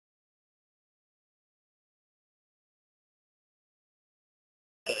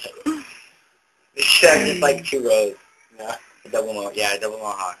have just like 2 rows. Yeah. A double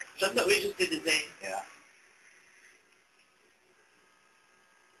mohawk. That's what we just did today. Yeah.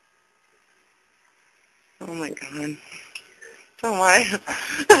 Oh my god. So am I.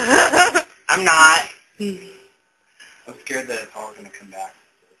 I'm not. I'm scared that it's all going to come back.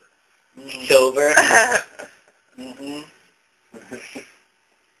 Silver. Mm-hmm.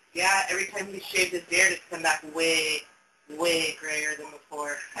 Yeah, every time he shaved his beard, it's come back way, way grayer than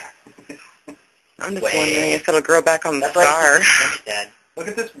before. I'm just wondering if it'll grow back on the scar. Dad. Look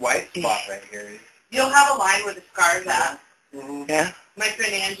at this white spot right here. You'll have a line where the scar's at. Mm-hmm. Yeah. My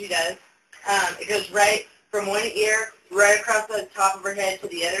friend Angie does. It goes right from one ear, right across the top of her head to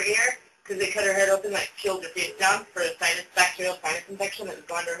the other ear, because they cut her head open, like peeled her face down for a bacterial sinus infection that was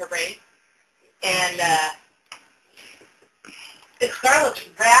going to her brain. And the scar looks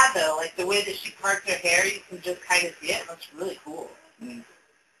rad, though. Like the way that she parts her hair, you can just kind of see it. It looks really cool. Mm.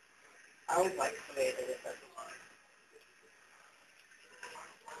 I always like the way that it does.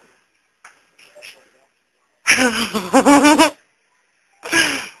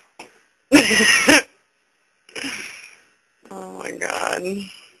 Oh my god.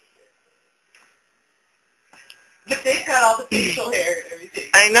 But they've got all the facial hair and everything.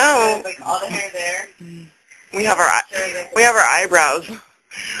 I know. Like all the hair there. We have our eyebrows.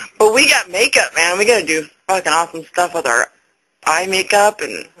 But we got makeup, man. We gotta do fucking awesome stuff with our eye makeup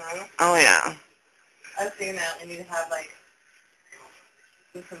and oh yeah. I was thinking that I need to have like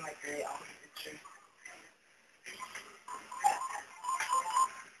some like really awesome pictures.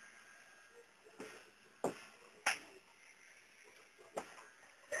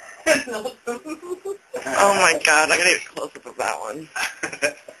 Oh my god, I gotta get a close up of that one.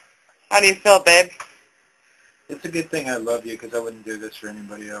 How do you feel, babe? It's a good thing I love you because I wouldn't do this for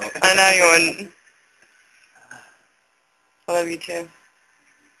anybody else. I know you wouldn't. I love you too.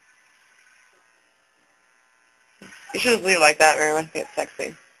 You should just leave it like that, Mary. I think it's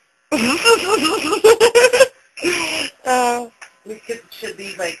sexy. Oh. We should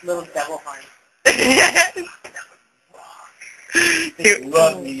be like little devil horns. They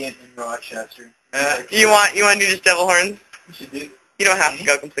love me in Rochester. You want to do just devil horns? You should do. You don't have to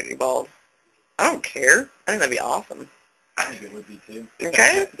go completely bald. I don't care. I think that'd be awesome. I think it would be too.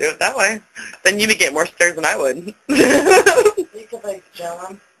 Okay, do it that way. Then you'd get more stares than I would. You could like gel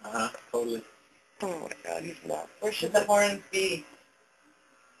them. Totally. Oh my god, he's nuts. Where should the horns be?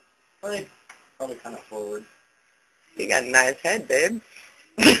 Really? Probably kind of forward. You got a nice head, babe.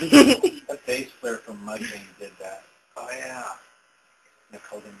 A bass player from Mudvayne did that. Oh yeah. They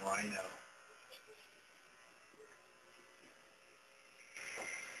called him Rhino.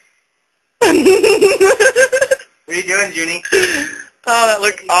 What are you doing, Junie? Oh, that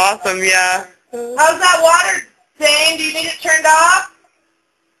looks awesome, yeah. How's that water, Zane? Do you need it turned off?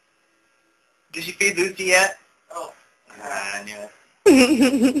 Did you feed Lucy yet? Oh. I knew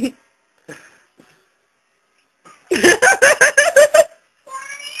it.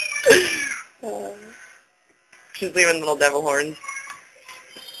 She's leaving little devil horns.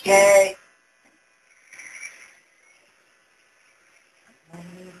 Okay.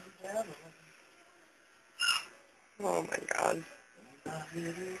 Oh my god.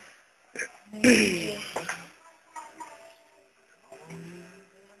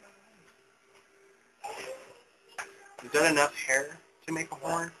 Is that enough hair to make a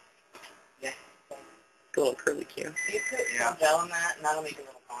horn? Yeah. A little curly Q. You put some gel on that, and that'll make a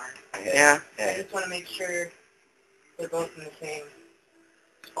little horn. Yeah. I just want to make sure they're both in the same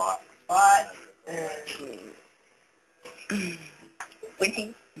Spot. That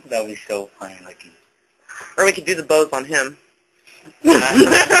would be so funny, like. Or we could do the bows on him. Maybe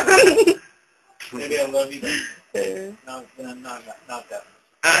I love you. Not that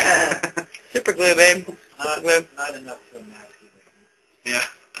much. Super glue, babe. Super glue. Not enough to mask it. Yeah.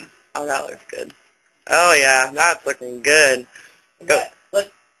 Oh, that looks good. Oh yeah, that's looking good.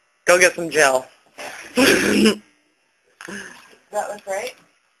 Go get some gel. Does that look right?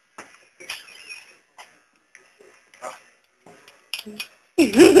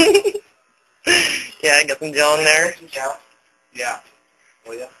 Yeah, get some gel in there. Some gel. Yeah.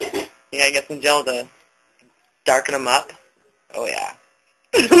 Oh yeah. Yeah, get some gel to darken them up. Oh yeah.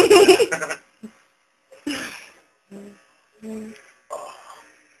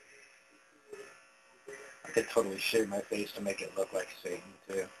 I could totally shave my face to make it look like Satan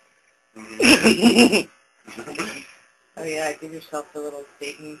too. Oh yeah, give yourself a little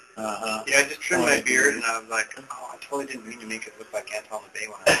Satan. Uh-huh. Yeah, I just trimmed my beard, and I was like, oh, I totally didn't mean to make it look like Anton LaVey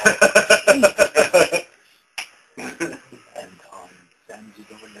when I Anton, Sam's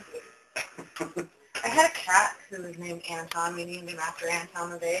going to bed. I had a cat who was named Anton. We named him after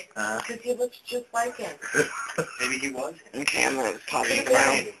Anton LaVey because he looks just like him. Maybe he was. Okay, I'm going to pause it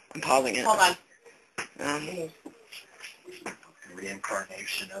now. I'm pausing it. Hold on.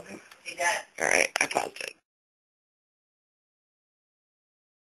 Reincarnation of him. He got All right, I paused it.